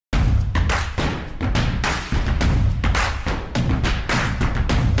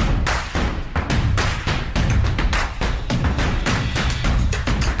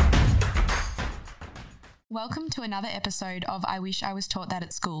welcome to another episode of I Wish I Was Taught That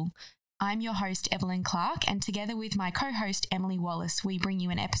at School. I'm your host, Evelyn Clark, and together with my co-host, Emily Wallace, we bring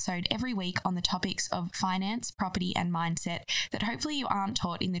you an episode every week on the topics of finance, property and mindset that hopefully you aren't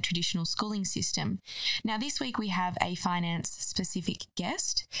taught in the traditional schooling system. Now, this week we have a finance-specific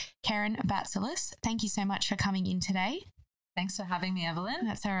guest, Keryn Batsilas. Thank you so much for coming in today. Thanks for having me, Evelyn.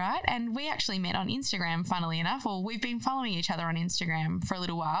 That's all right. And we actually met on Instagram, funnily enough, or we've been following each other on Instagram for a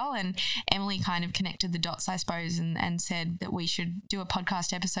little while, and Emily kind of connected the dots, I suppose, and said that we should do a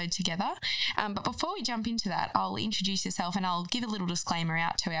podcast episode together. But before we jump into that, I'll introduce yourself and I'll give a little disclaimer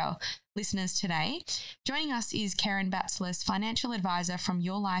out to our listeners today. Joining us is Keryn Batsilas, financial advisor from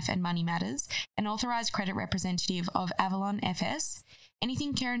Your Life and Money Matters, an authorised credit representative of Avalon FS.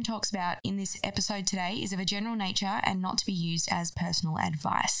 Anything Keryn talks about in this episode today is of a general nature and not to be used as personal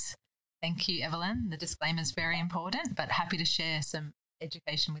advice. Thank you, Evelyn. The disclaimer is very important, but happy to share some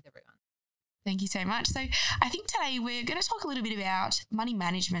education with everyone. Thank you so much. So I think today we're going to talk a little bit about money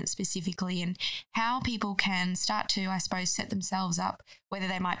management specifically and how people can start to, I suppose, set themselves up, whether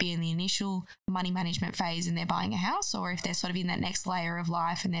they might be in the initial money management phase and they're buying a house, or if they're sort of in that next layer of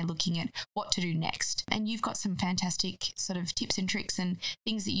life and they're looking at what to do next. And you've got some fantastic sort of tips and tricks and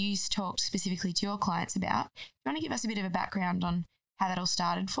things that you talked specifically to your clients about. Do you want to give us a bit of a background on how that all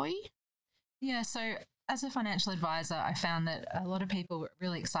started for you? Yeah, so as a financial advisor, I found that a lot of people were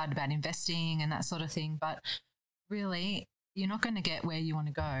really excited about investing and that sort of thing, but really you're not going to get where you want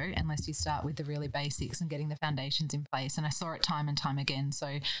to go unless you start with the really basics and getting the foundations in place. And I saw it time and time again.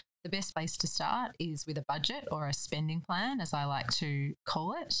 So the best place to start is with a budget or a spending plan, as I like to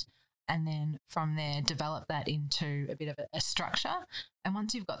call it. And then from there, develop that into a bit of a structure. And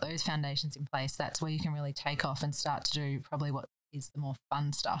once you've got those foundations in place, that's where you can really take off and start to do probably what is the more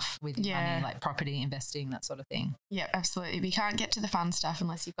fun stuff with money, like property, investing, that sort of thing. Yeah, absolutely. We can't get to the fun stuff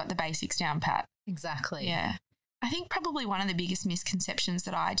unless you've got the basics down pat. Exactly. Yeah. I think probably one of the biggest misconceptions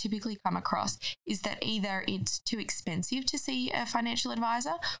that I typically come across is that either it's too expensive to see a financial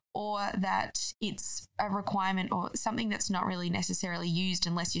advisor or that it's a requirement or something that's not really necessarily used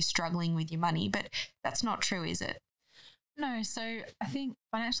unless you're struggling with your money. But that's not true, is it? No, so I think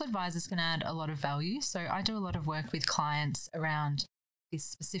financial advisors can add a lot of value. So I do a lot of work with clients around this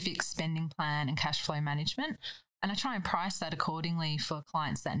specific spending plan and cash flow management. And I try and price that accordingly for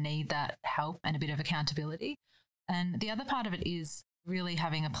clients that need that help and a bit of accountability. And the other part of it is really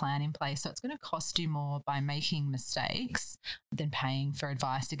having a plan in place. So it's going to cost you more by making mistakes than paying for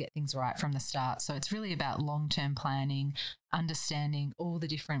advice to get things right from the start. So it's really about long-term planning, understanding all the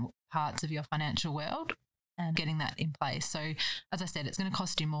different parts of your financial world and getting that in place. So as I said, it's going to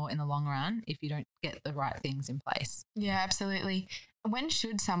cost you more in the long run if you don't get the right things in place. Yeah, absolutely. When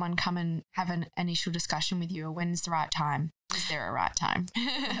should someone come and have an initial discussion with you, or when's the right time? Is there a right time?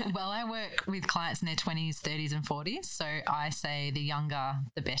 Well, I work with clients in their 20s, 30s and 40s. So I say the younger,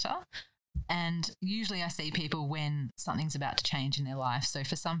 the better. And usually I see people when something's about to change in their life. So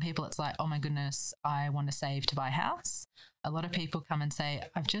for some people, it's like, oh my goodness, I want to save to buy a house. A lot of people come and say,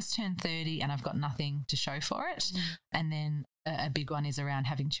 I've just turned 30 and I've got nothing to show for it. Mm. And then a big one is around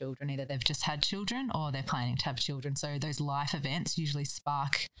having children. Either they've just had children or they're planning to have children. So those life events usually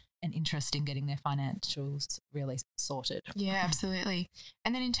spark an interest in getting their financials really sorted. Yeah, absolutely.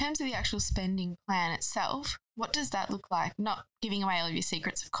 And then in terms of the actual spending plan itself, what does that look like? Not giving away all of your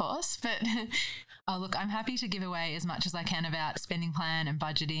secrets, of course, but... Oh, look, I'm happy to give away as much as I can about spending plan and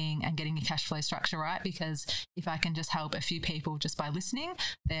budgeting and getting your cash flow structure right, because if I can just help a few people just by listening,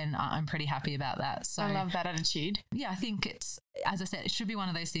 then I'm pretty happy about that. So I love that attitude. Yeah, I think it's, as I said, it should be one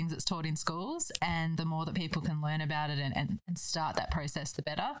of those things that's taught in schools, and the more that people can learn about it and start that process, the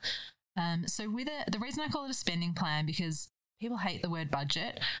better. So with it, the reason I call it a spending plan, because people hate the word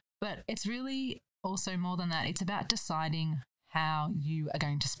budget, but it's really also more than that. It's about deciding how you are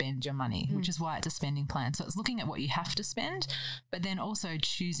going to spend your money, which is why it's a spending plan. So it's looking at what you have to spend, but then also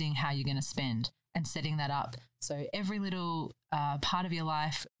choosing how you're going to spend and setting that up. So every little part of your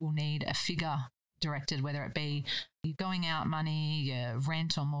life will need a figure directed, whether it be your going out money, your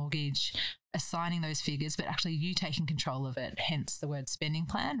rent or mortgage, assigning those figures, but actually you taking control of it, hence the word spending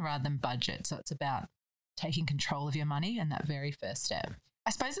plan rather than budget. So it's about taking control of your money and that very first step. I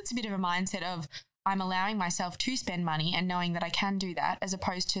suppose it's a bit of a mindset of I'm allowing myself to spend money and knowing that I can do that, as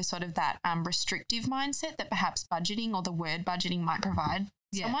opposed to sort of that restrictive mindset that perhaps budgeting or the word budgeting might provide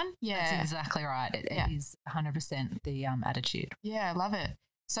someone. Yeah, that's exactly right. It is 100% the attitude. Yeah, I love it.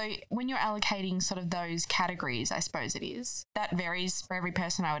 So when you're allocating sort of those categories, I suppose it is, that varies for every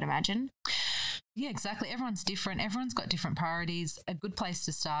person, I would imagine. Yeah, exactly. Everyone's different. Everyone's got different priorities. A good place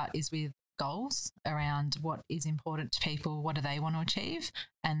to start is with goals around what is important to people, what do they want to achieve,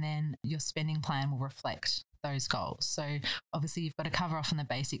 and then your spending plan will reflect those goals. So obviously you've got to cover off on the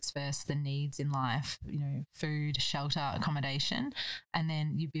basics first, the needs in life, food, shelter, accommodation, and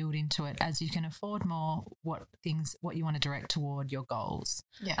then you build into it as you can afford more what you want to direct toward your goals.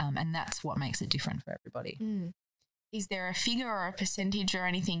 Yeah. And that's what makes it different for everybody. Is there a figure or a percentage or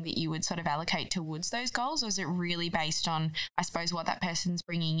anything that you would sort of allocate towards those goals, or is it really based on, I suppose, what that person's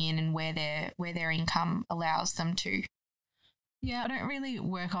bringing in and where their income allows them to? Yeah, I don't really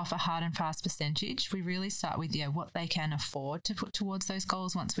work off a hard and fast percentage. We really start with what they can afford to put towards those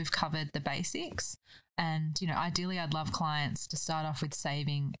goals once we've covered the basics. And, ideally I'd love clients to start off with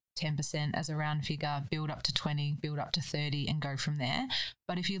saving 10% as a round figure, build up to 20, build up to 30 and go from there.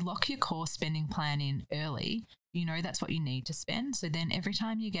 But if you lock your core spending plan in early, that's what you need to spend. So then every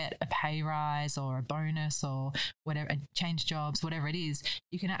time you get a pay rise or a bonus or whatever, change jobs, whatever it is,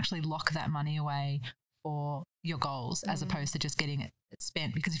 you can actually lock that money away for your goals as opposed to just getting it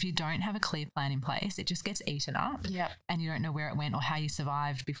spent. Because if you don't have a clear plan in place, it just gets eaten up and you don't know where it went or how you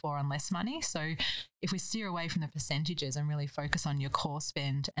survived before on less money. So if we steer away from the percentages and really focus on your core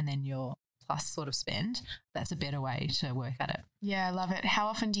spend and then your plus sort of spend, that's a better way to work at it. Yeah, I love it. How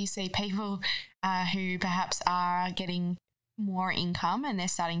often do you see people who perhaps are getting more income and they're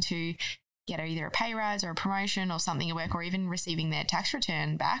starting to get either a pay rise or a promotion or something at work or even receiving their tax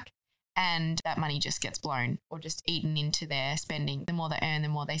return back, and that money just gets blown or just eaten into their spending? The more they earn, the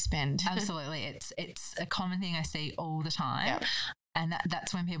more they spend. Absolutely. It's a common thing I see all the time. Yep. And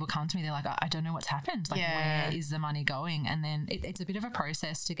that's when people come to me, they're like, I don't know what's happened. Like, where is the money going? And then it's a bit of a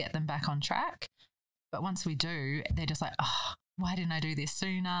process to get them back on track. But once we do, they're just like, oh, why didn't I do this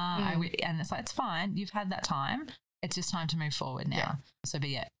sooner? And it's like, it's fine. You've had that time. It's just time to move forward now. Yeah. So, but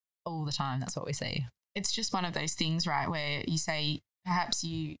all the time, that's what we see. It's just one of those things, right, where you say perhaps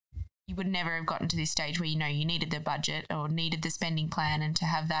you would never have gotten to this stage where you needed the budget or needed the spending plan and to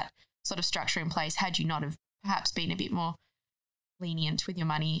have that sort of structure in place had you not have perhaps been a bit more lenient with your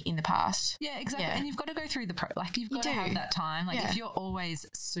money in the past. Yeah, exactly. Yeah. And you've got to go through you've got to have that time. If you're always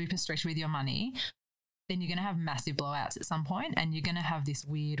super strict with your money, then you're going to have massive blowouts at some point and you're going to have this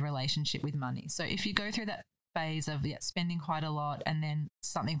weird relationship with money. So if you go through that phase of spending quite a lot and then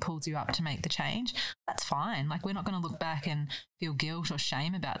something pulls you up to make the change, that's fine. We're not going to look back and feel guilt or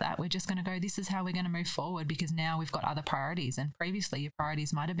shame about that. We're just going to go, this is how we're going to move forward because now we've got other priorities. And previously your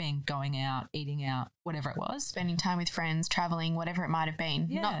priorities might have been going out, eating out, whatever it was. Spending time with friends, traveling, whatever it might have been.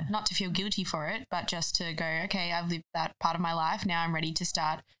 Yeah. Not to feel guilty for it, but just to go, okay, I've lived that part of my life. Now I'm ready to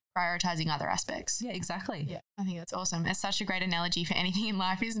start prioritizing other aspects. Yeah, exactly. Yeah, I think that's awesome. It's such a great analogy for anything in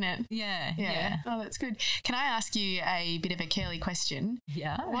life, isn't it? Yeah. Oh, that's good. Can I ask you a bit of a curly question?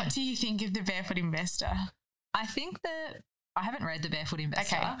 Yeah. What do you think of The Barefoot Investor? I think that I haven't read The Barefoot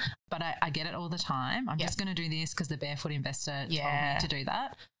Investor, but I get it all the time. I'm just going to do this because The Barefoot Investor told me to do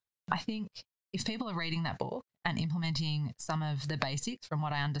that. I think if people are reading that book and implementing some of the basics from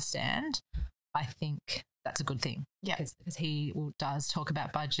what I understand, I think that's a good thing. Yeah. Because he does talk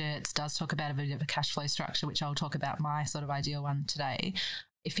about budgets, does talk about a bit of a cash flow structure, which I'll talk about my sort of ideal one today.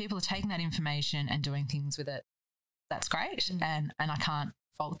 If people are taking that information and doing things with it, that's great. And I can't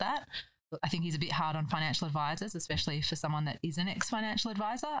fault that. I think he's a bit hard on financial advisors, especially for someone that is an ex-financial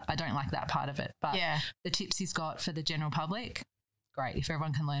advisor. I don't like that part of it. But the tips he's got for the general public, great. If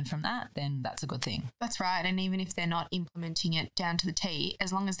everyone can learn from that, then that's a good thing. That's right. And even if they're not implementing it down to the T,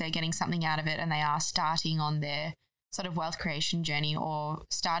 as long as they're getting something out of it and they are starting on their sort of wealth creation journey or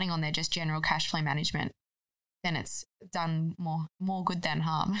starting on their just general cash flow management, then it's done more good than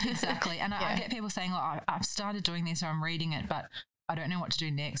harm. Exactly. And I get people saying, I've started doing this or I'm reading it, but I don't know what to do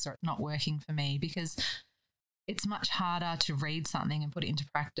next or it's not working for me, because it's much harder to read something and put it into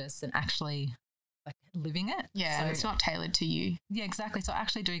practice than actually living it. Yeah, so it's not tailored to you. Yeah, exactly. So I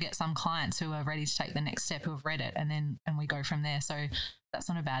actually do get some clients who are ready to take the next step, who have read it, and we go from there. So that's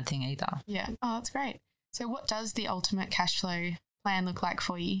not a bad thing either. Yeah. Oh, that's great. So what does the ultimate cash flow plan look like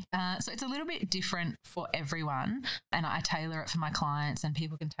for you? So it's a little bit different for everyone, and I tailor it for my clients and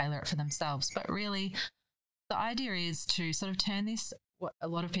people can tailor it for themselves. But really the idea is to sort of turn this, what a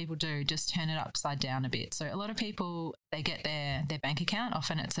lot of people do, just turn it upside down a bit. So a lot of people, they get their bank account.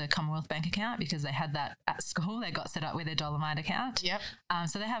 Often it's a Commonwealth bank account because they had that at school. They got set up with their Dolomite account. Yep.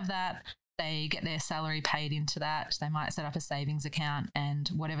 So they have that. They get their salary paid into that. They might set up a savings account, and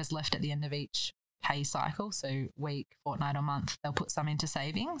whatever's left at the end of each pay cycle, so week, fortnight or month, they'll put some into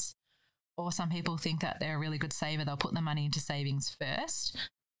savings. Or some people think that they're a really good saver. They'll put the money into savings first,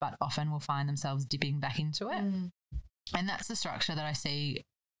 but often will find themselves dipping back into it. And that's the structure that I see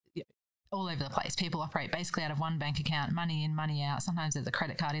all over the place. People operate basically out of one bank account, money in, money out. Sometimes there's a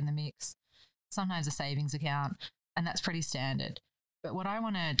credit card in the mix. sometimes a savings account, and that's pretty standard. But what I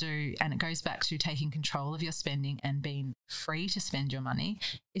want to do, and it goes back to taking control of your spending and being free to spend your money,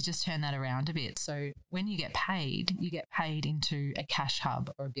 is just turn that around a bit. So when you get paid into a cash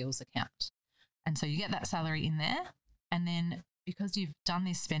hub or a bills account. And so you get that salary in there. And then because you've done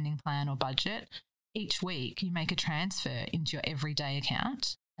this spending plan or budget, each week you make a transfer into your everyday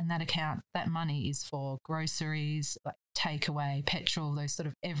account. And that money is for groceries, like takeaway, petrol, those sort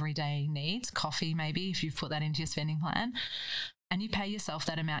of everyday needs, coffee maybe, if you've put that into your spending plan. And you pay yourself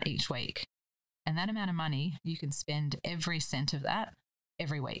that amount each week. And that amount of money, you can spend every cent of that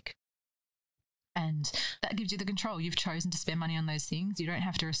every week. And that gives you the control. You've chosen to spend money on those things. You don't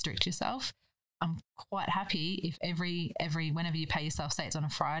have to restrict yourself. I'm quite happy if whenever you pay yourself, say it's on a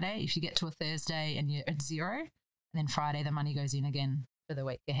Friday, if you get to a Thursday and you're at zero, and then Friday the money goes in again for the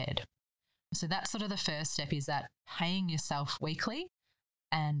week ahead. So that's sort of the first step, is that paying yourself weekly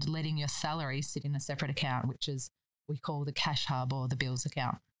and letting your salary sit in a separate account, which is we call the cash hub or the bills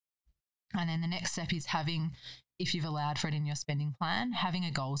account. And then the next step is having, if you've allowed for it in your spending plan, having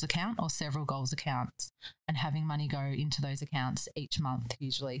a goals account or several goals accounts and having money go into those accounts each month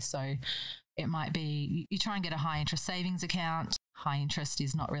usually. So it might be you try and get a high interest savings account. High interest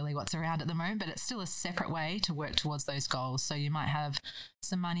is not really what's around at the moment, but it's still a separate way to work towards those goals. So you might have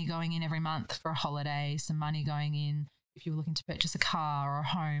some money going in every month for a holiday, some money going in if you're looking to purchase a car or a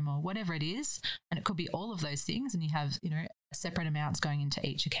home or whatever it is, and it could be all of those things, and you have, separate amounts going into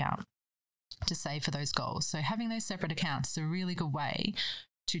each account to save for those goals. So having those separate accounts is a really good way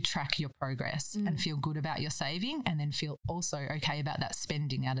to track your progress and feel good about your saving, and then feel also okay about that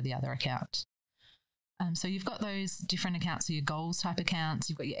spending out of the other account. So you've got those different accounts, so your goals type accounts,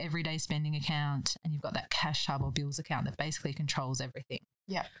 you've got your everyday spending account, and you've got that cash hub or bills account that basically controls everything.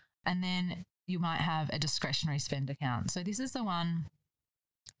 Yeah. And then you might have a discretionary spend account. So this is the one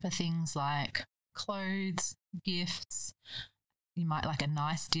for things like clothes, gifts. You might like a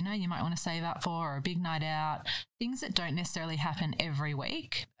nice dinner you might want to save up for, or a big night out, things that don't necessarily happen every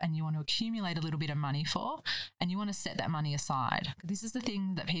week and you want to accumulate a little bit of money for, and you want to set that money aside. This is the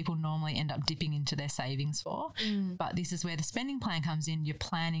thing that people normally end up dipping into their savings for, but this is where the spending plan comes in. You're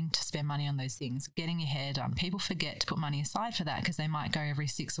planning to spend money on those things, getting your hair done. People forget to put money aside for that because they might go every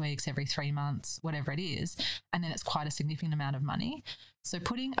 6 weeks, every 3 months, whatever it is, and then it's quite a significant amount of money. So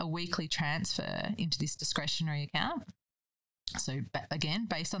putting a weekly transfer into this discretionary account, so again,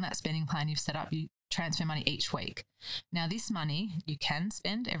 based on that spending plan you've set up, you transfer money each week. Now, this money you can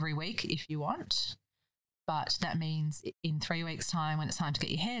spend every week if you want, but that means in 3 weeks' time, when it's time to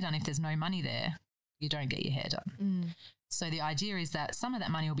get your hair done, if there's no money there, you don't get your hair done. So the idea is that some of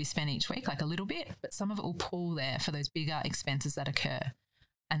that money will be spent each week, like a little bit, but some of it will pool there for those bigger expenses that occur.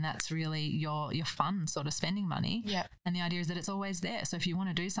 And that's really your fun sort of spending money. Yeah. And the idea is that it's always there. So if you want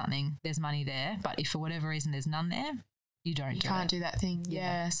to do something, there's money there, but if for whatever reason there's none there, you can't do that thing.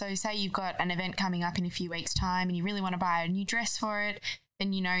 Yeah. So say you've got an event coming up in a few weeks' time and you really want to buy a new dress for it,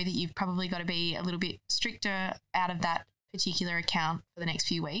 then you know that you've probably got to be a little bit stricter out of that particular account for the next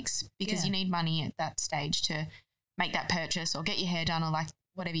few weeks, because you need money at that stage to make that purchase or get your hair done, or like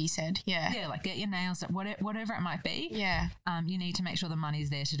whatever you said. Yeah, like get your nails done, whatever it might be. Yeah. You need to make sure the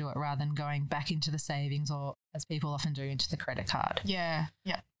money's there to do it, rather than going back into the savings, or as people often do, into the credit card. Yeah.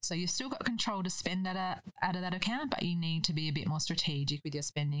 So you've still got control to spend out of that account, but you need to be a bit more strategic with your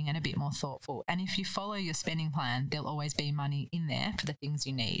spending and a bit more thoughtful. And if you follow your spending plan, there'll always be money in there for the things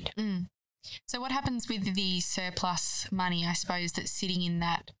you need. So what happens with the surplus money, I suppose, that's sitting in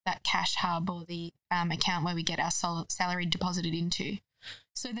that cash hub or the account where we get our salary deposited into?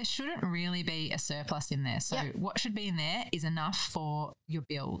 So there shouldn't really be a surplus in there. So what should be in there is enough for your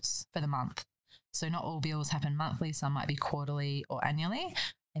bills for the month. So not all bills happen monthly. Some might be quarterly or annually.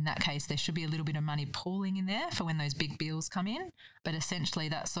 In that case, there should be a little bit of money pooling in there for when those big bills come in. But essentially,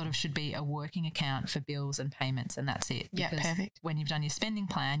 that sort of should be a working account for bills and payments, and that's it. Yeah, perfect. When you've done your spending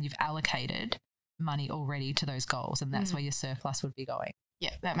plan, you've allocated money already to those goals, and that's where your surplus would be going.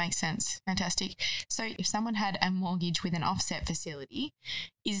 Yeah, that makes sense. Fantastic. So if someone had a mortgage with an offset facility,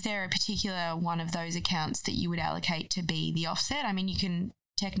 is there a particular one of those accounts that you would allocate to be the offset? I mean, you can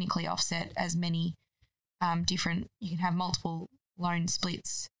technically offset as many you can have multiple loan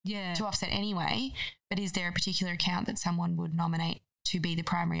splits to offset anyway, but is there a particular account that someone would nominate to be the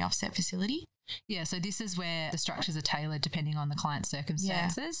primary offset facility? Yeah, so this is where the structures are tailored depending on the client's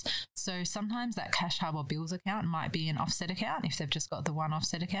circumstances. Yeah. So sometimes that cash hub or bills account might be an offset account if they've just got the one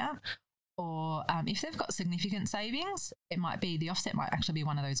offset account, or if they've got significant savings, it might be the offset might actually be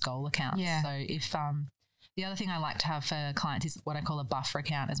one of those goal accounts. Yeah. So if The other thing I like to have for clients is what I call a buffer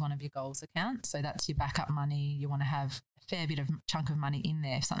account as one of your goals accounts. So that's your backup money. You want to have a fair bit of chunk of money in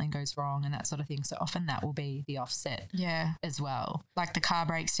there if something goes wrong and that sort of thing. So often that will be the offset as well. Like the car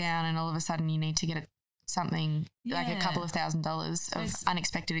breaks down and all of a sudden you need to get something like a couple of $1,000s of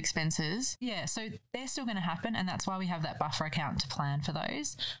unexpected expenses. Yeah, so they're still going to happen, and that's why we have that buffer account to plan for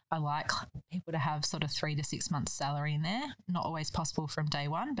those. I like people to have sort of 3 to 6 months salary in there. Not always possible from day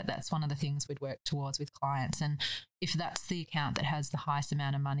one, but that's one of the things we'd work towards with clients. And if that's the account that has the highest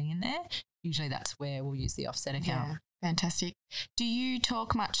amount of money in there, usually that's where we'll use the offset account. Yeah, fantastic. Do you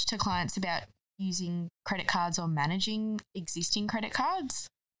talk much to clients about using credit cards or managing existing credit cards?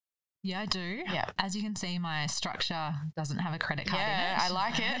 Yeah, I do. Yeah. As you can see, my structure doesn't have a credit card in it. Yeah, I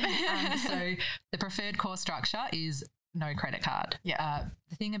like it. So the preferred core structure is no credit card. Yeah.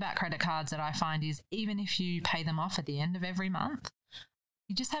 The thing about credit cards that I find is even if you pay them off at the end of every month,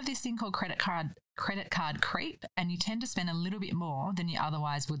 you just have this thing called credit card creep, and you tend to spend a little bit more than you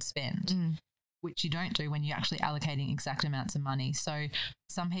otherwise would spend. Which you don't do when you're actually allocating exact amounts of money. So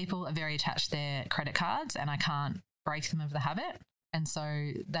some people are very attached to their credit cards and I can't break them of the habit. And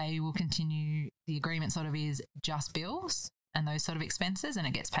so they will continue, the agreement sort of is just bills and those sort of expenses, and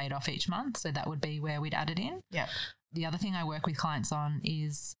it gets paid off each month. So that would be where we'd add it in. Yeah. The other thing I work with clients on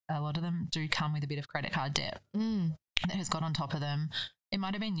is a lot of them do come with a bit of credit card debt that has got on top of them. It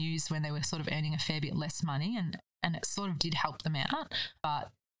might have been used when they were sort of earning a fair bit less money and it sort of did help them out,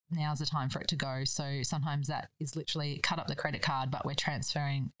 but now's the time for it to go. So sometimes that is literally cut up the credit card, but we're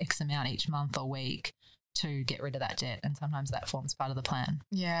transferring X amount each month or week to get rid of that debt, and sometimes that forms part of the plan.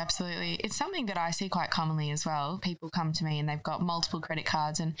 Yeah, absolutely. It's something that I see quite commonly as well. People come to me and they've got multiple credit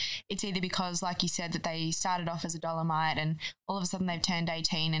cards, and it's either because, like you said, that they started off as a Dolomite and all of a sudden they've turned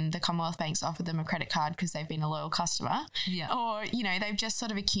 18 and the Commonwealth Bank's offered them a credit card because they've been a loyal customer. Yeah. Or, you know, they've just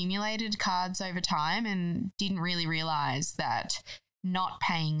sort of accumulated cards over time and didn't really realise that not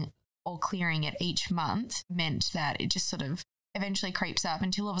paying or clearing it each month meant that it just sort of eventually creeps up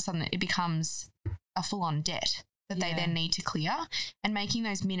until all of a sudden it becomes a full-on debt that they then need to clear, and making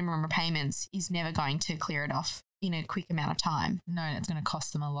those minimum repayments is never going to clear it off in a quick amount of time. No, and it's going to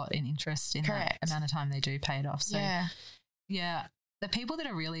cost them a lot in interest in that amount of time they do pay it off. So yeah, the people that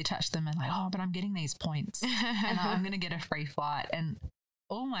are really attached to them are like, oh, but I'm getting these points and I'm going to get a free flight. And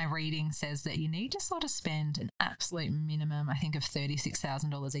all my reading says that you need to sort of spend an absolute minimum, I think, of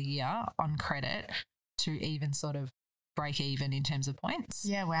 $36,000 a year on credit to even sort of break even in terms of points.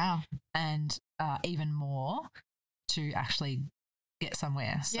 Yeah, wow. And even more to actually get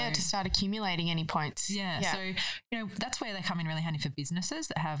somewhere. So, to start accumulating any points. Yeah. So, you know, that's where they come in really handy for businesses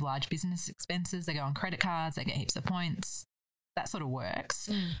that have large business expenses. They go on credit cards, they get heaps of points. That sort of works.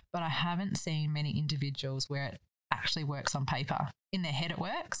 But I haven't seen many individuals where it actually works on paper. In their head it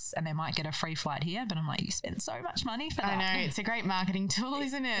works and they might get a free flight here, but I'm like, you spend so much money for that. I know, it's a great marketing tool,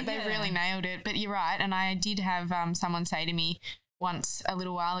 isn't it? They've really nailed it. But you're right, and I did have someone say to me once a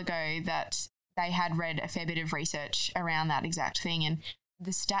little while ago that they had read a fair bit of research around that exact thing, and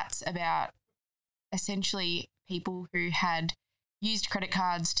the stats about essentially people who had used credit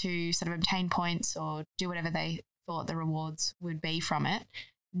cards to sort of obtain points or do whatever they thought the rewards would be from it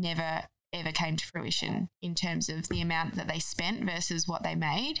never ever came to fruition in terms of the amount that they spent versus what they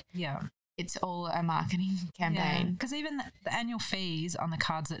made. Yeah. It's all a marketing campaign. Because even the annual fees on the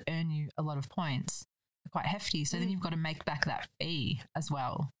cards that earn you a lot of points are quite hefty. So then you've got to make back that fee as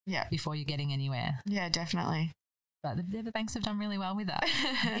well before you're getting anywhere. Yeah, definitely. But the banks have done really well with that.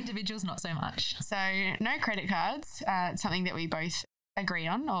 Individuals, not so much. So no credit cards. It's something that we both agree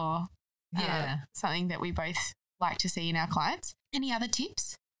on, or something that we both like to see in our clients. Any other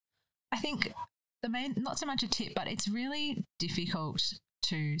tips? I think the main, not so much a tip, but it's really difficult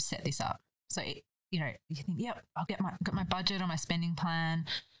to set this up. So, you know, you think, I've got my budget or my spending plan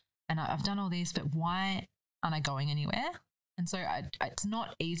and I've done all this, but why aren't I going anywhere? And so it's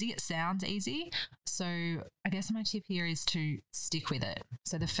not easy. It sounds easy. So I guess my tip here is to stick with it.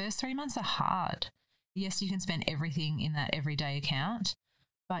 So the first 3 months are hard. Yes, you can spend everything in that everyday account,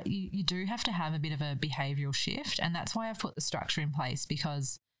 but you do have to have a bit of a behavioural shift. And that's why I've put the structure in place,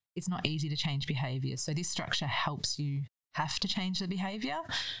 because it's not easy to change behaviour. So this structure helps you have to change the behaviour.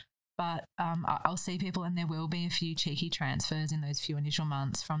 But I'll see people, and there will be a few cheeky transfers in those few initial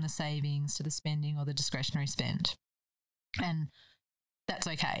months from the savings to the spending or the discretionary spend. And that's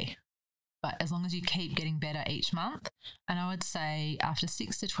okay. But as long as you keep getting better each month, and I would say after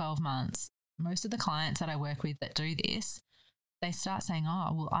 6 to 12 months, most of the clients that I work with that do this, they start saying,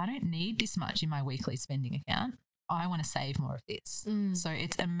 oh, well, I don't need this much in my weekly spending account. I want to save more of this. So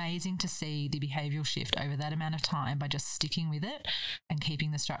it's amazing to see the behavioural shift over that amount of time by just sticking with it and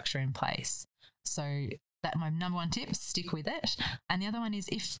keeping the structure in place. So that my number one tip, stick with it. And the other one is,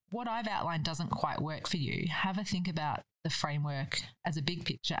 if what I've outlined doesn't quite work for you, have a think about the framework as a big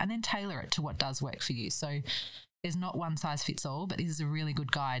picture and then tailor it to what does work for you. So there's not one size fits all, but this is a really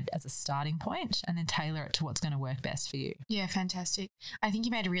good guide as a starting point, and then tailor it to what's going to work best for you. Yeah, fantastic. I think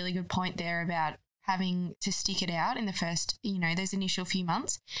you made a really good point there about having to stick it out in the first, those initial few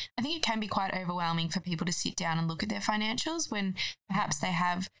months. I think it can be quite overwhelming for people to sit down and look at their financials when perhaps they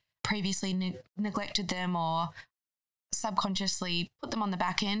have previously neglected them or subconsciously put them on the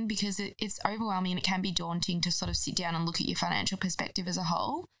back end, because it's overwhelming and it can be daunting to sort of sit down and look at your financial perspective as a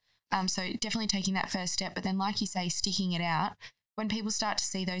whole. So definitely taking that first step, but then like you say, sticking it out. When people start to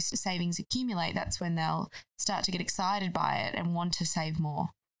see those savings accumulate, that's when they'll start to get excited by it and want to save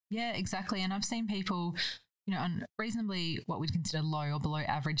more. Yeah, exactly. And I've seen people, on reasonably what we'd consider low or below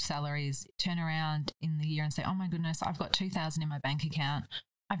average salaries turn around in the year and say, oh my goodness, I've got $2,000 in my bank account.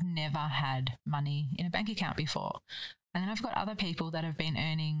 I've never had money in a bank account before. And then I've got other people that have been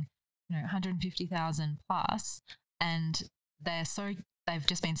earning, 150,000 plus, and they've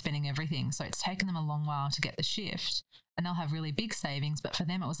just been spending everything. So it's taken them a long while to get the shift, and they'll have really big savings. But for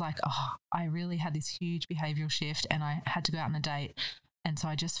them, it was like, oh, I really had this huge behavioural shift and I had to go out on a date. And so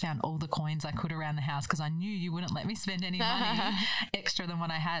I just found all the coins I could around the house because I knew you wouldn't let me spend any money extra than what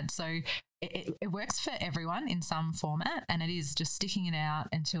I had. So it works for everyone in some format, and it is just sticking it out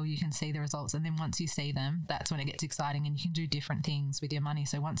until you can see the results. And then once you see them, that's when it gets exciting and you can do different things with your money.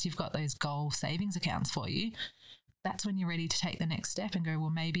 So once you've got those goal savings accounts for you, that's when you're ready to take the next step and go,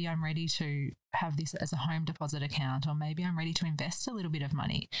 well, maybe I'm ready to have this as a home deposit account, or maybe I'm ready to invest a little bit of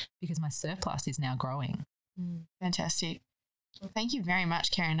money because my surplus is now growing. Fantastic. Well, thank you very much,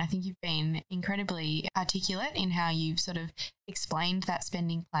 Keryn. I think you've been incredibly articulate in how you've sort of explained that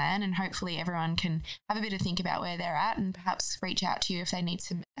spending plan, and hopefully everyone can have a bit of think about where they're at and perhaps reach out to you if they need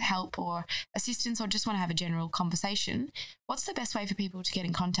some help or assistance or just want to have a general conversation. What's the best way for people to get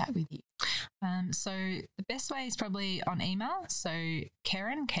in contact with you? So the best way is probably on email. So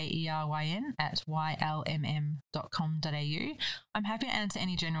Keryn, Keryn, at ylmm.com.au. I'm happy to answer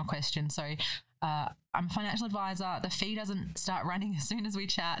any general questions. So I'm a financial advisor. The fee doesn't start running as soon as we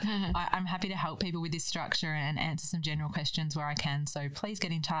chat. I'm happy to help people with this structure and answer some general questions where I can. So please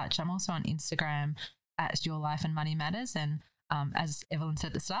get in touch. I'm also on Instagram at Your Life and Money Matters. And as Evelyn said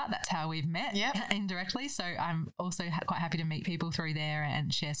at the start, that's how we've met indirectly. So I'm also quite happy to meet people through there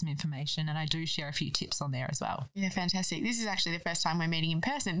and share some information. And I do share a few tips on there as well. Yeah, fantastic. This is actually the first time we're meeting in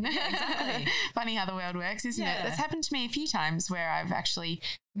person. Yeah, exactly. Funny how the world works, isn't it? That's happened to me a few times where I've actually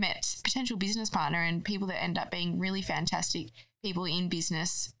met potential business partner and people that end up being really fantastic people in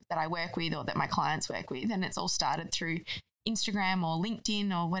business that I work with or that my clients work with. And it's all started through Instagram or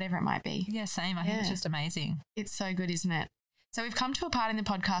LinkedIn or whatever it might be. Yeah, same. I think it's just amazing. It's so good, isn't it? So we've come to a part in the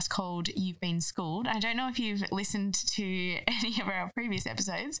podcast called You've Been Schooled. I don't know if you've listened to any of our previous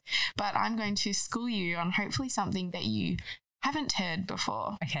episodes, but I'm going to school you on hopefully something that you haven't heard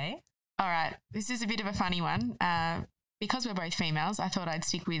before. Okay. All right. This is a bit of a funny one. Because we're both females, I thought I'd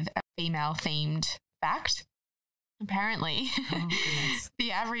stick with a female-themed fact. Apparently,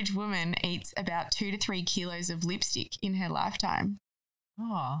 the average woman eats about 2 to 3 kilos of lipstick in her lifetime.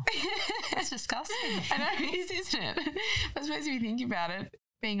 Oh, that's disgusting. I know, it is, isn't it? I suppose if you think about it,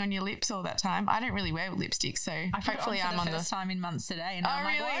 being on your lips all that time. I don't really wear lipstick, so hopefully I'm on the first time in months today. And I'm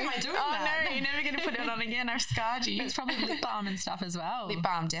really? like, why am I doing that? Oh, no, you're never going to put it on again. I've scarred you. It's probably lip balm and stuff as well. Lip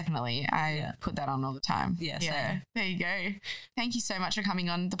balm, definitely. I put that on all the time. Yeah. There you go. Thank you so much for coming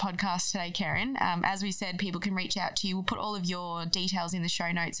on the podcast today, Keryn. As we said, people can reach out to you. We'll put all of your details in the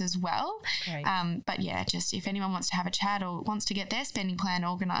show notes as well. Great. But yeah, just if anyone wants to have a chat or wants to get their spending plan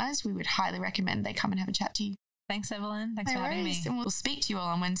organised, we would highly recommend they come and have a chat to you. Thanks, Evelyn. Thanks for having me. And we'll speak to you all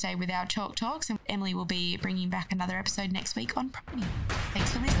on Wednesday with our Chalk Talks. And Emily will be bringing back another episode next week on property.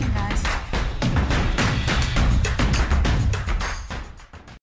 Thanks for listening, guys.